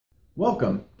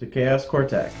Welcome to Chaos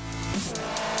Cortec.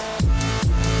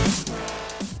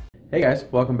 Hey guys,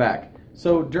 welcome back.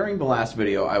 So during the last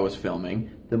video I was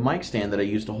filming, the mic stand that I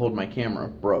used to hold my camera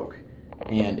broke.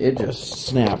 And it just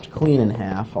snapped clean in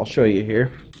half. I'll show you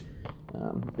here.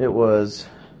 Here's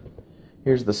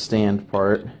the stand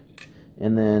part.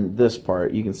 And then this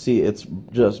part, you can see it's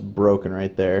just broken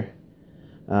right there.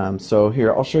 So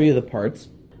here, I'll show you the parts.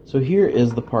 So here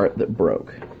is the part that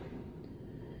broke.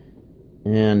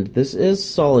 And this is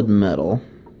solid metal,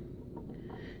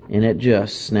 and it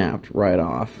just snapped right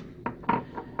off.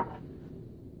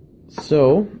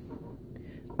 So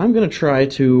I'm going to try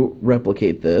to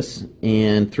replicate this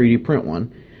and 3D print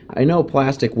one. I know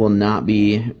plastic will not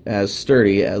be as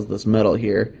sturdy as this metal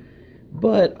here,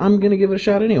 but I'm going to give it a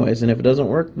shot anyways, and if it doesn't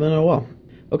work, then oh well.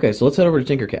 Okay, so let's head over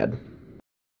to Tinkercad.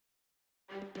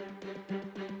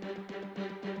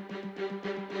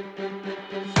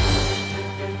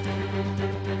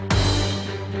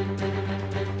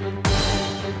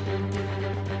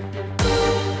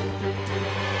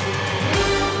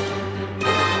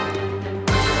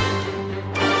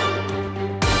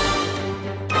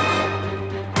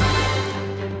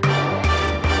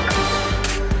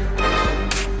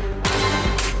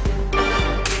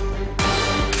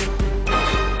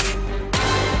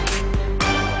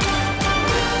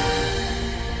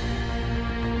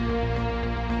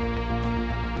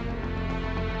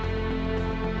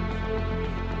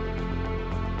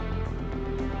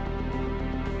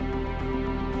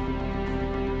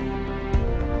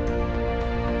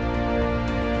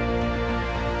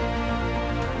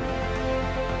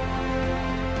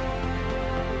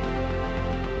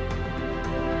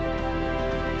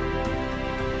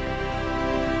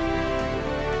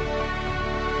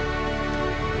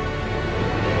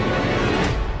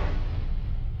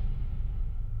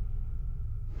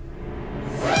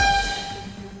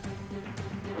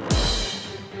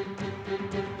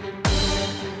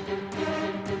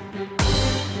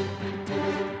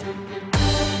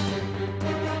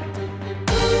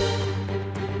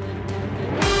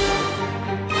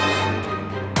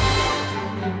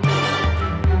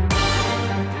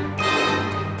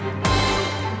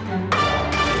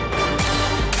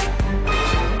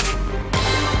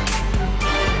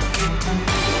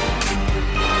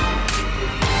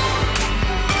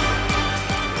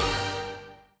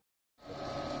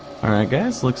 Alright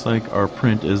guys, looks like our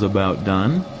print is about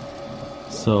done.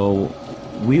 So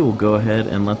we will go ahead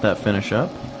and let that finish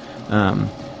up.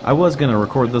 I was going to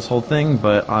record this whole thing,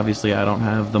 but obviously I don't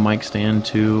have the mic stand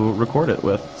to record it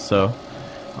with, so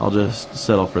I'll just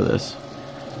settle for this.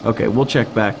 Okay, we'll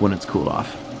check back when it's cooled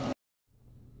off.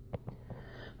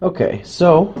 Okay,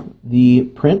 so the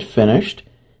print finished,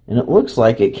 and it looks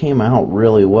like it came out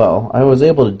really well. I was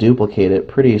able to duplicate it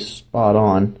pretty spot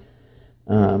on.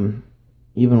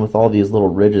 Even with all these little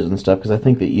ridges and stuff, because I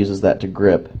think that uses that to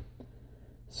grip.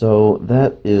 So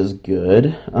that is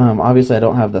good. Obviously I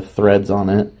don't have the threads on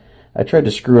it. I tried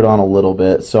to screw it on a little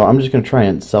bit, so I'm just going to try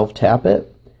and self-tap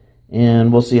it,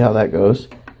 and we'll see how that goes.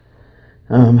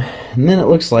 And then it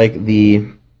looks like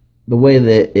the way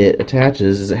that it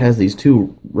attaches is it has these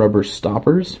two rubber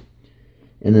stoppers,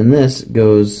 and then this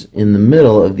goes in the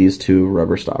middle of these two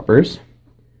rubber stoppers.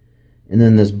 And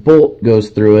then this bolt goes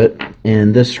through it,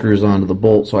 and this screws onto the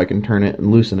bolt so I can turn it and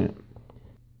loosen it.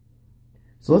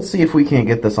 So let's see if we can't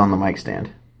get this on the mic stand.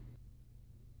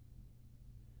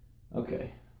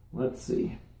 Okay, let's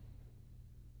see.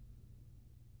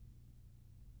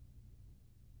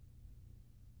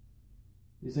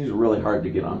 These things are really hard to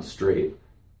get on straight.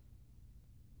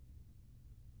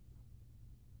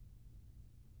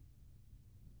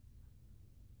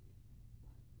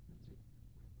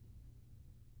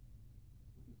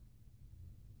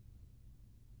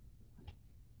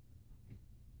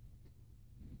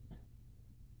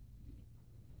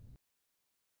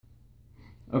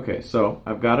 Okay, so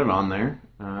I've got it on there.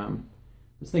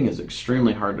 This thing is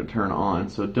extremely hard to turn on,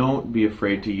 so don't be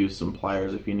afraid to use some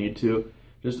pliers if you need to.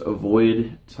 Just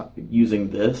avoid using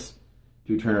this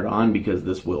to turn it on because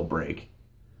this will break.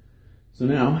 So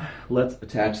now, let's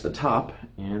attach the top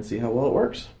and see how well it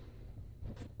works.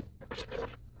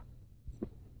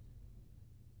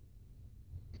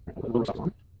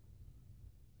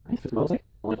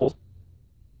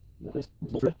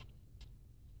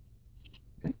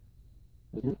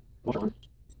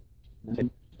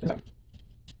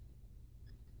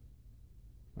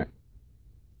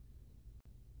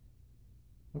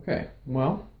 Okay,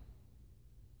 well,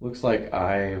 looks like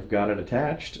I've got it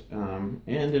attached, and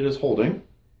it is holding,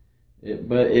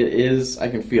 but it is, I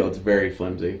can feel it's very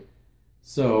flimsy.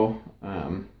 So,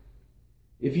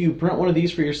 if you print one of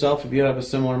these for yourself, if you have a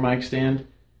similar mic stand,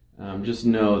 just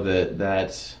know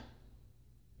that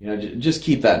you know, just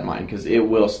keep that in mind, because it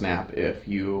will snap if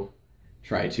you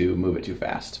try to move it too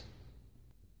fast.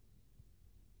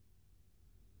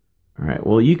 Alright,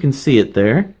 well, you can see it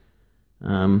there.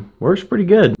 Works pretty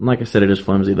good. Like I said, it is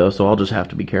flimsy though, so I'll just have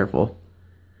to be careful.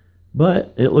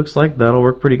 But it looks like that'll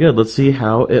work pretty good. Let's see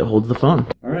how it holds the phone.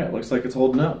 Alright, looks like it's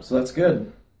holding up, so that's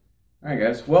good. Alright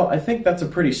guys, well, I think that's a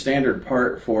pretty standard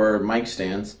part for mic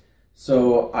stands.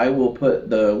 So I will put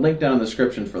the link down in the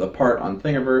description for the part on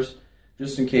Thingiverse,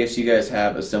 just in case you guys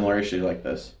have a similar issue like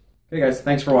this. Okay guys,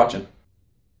 thanks for watching.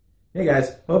 Hey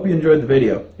guys, hope you enjoyed the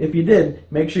video. If you did,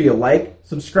 make sure you like,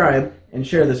 subscribe, and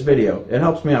share this video. It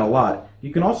helps me out a lot.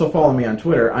 You can also follow me on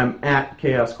Twitter. I'm at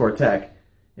ChaosCoreTech.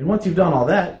 And once you've done all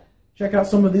that, check out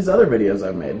some of these other videos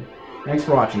I've made. Thanks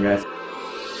for watching, guys.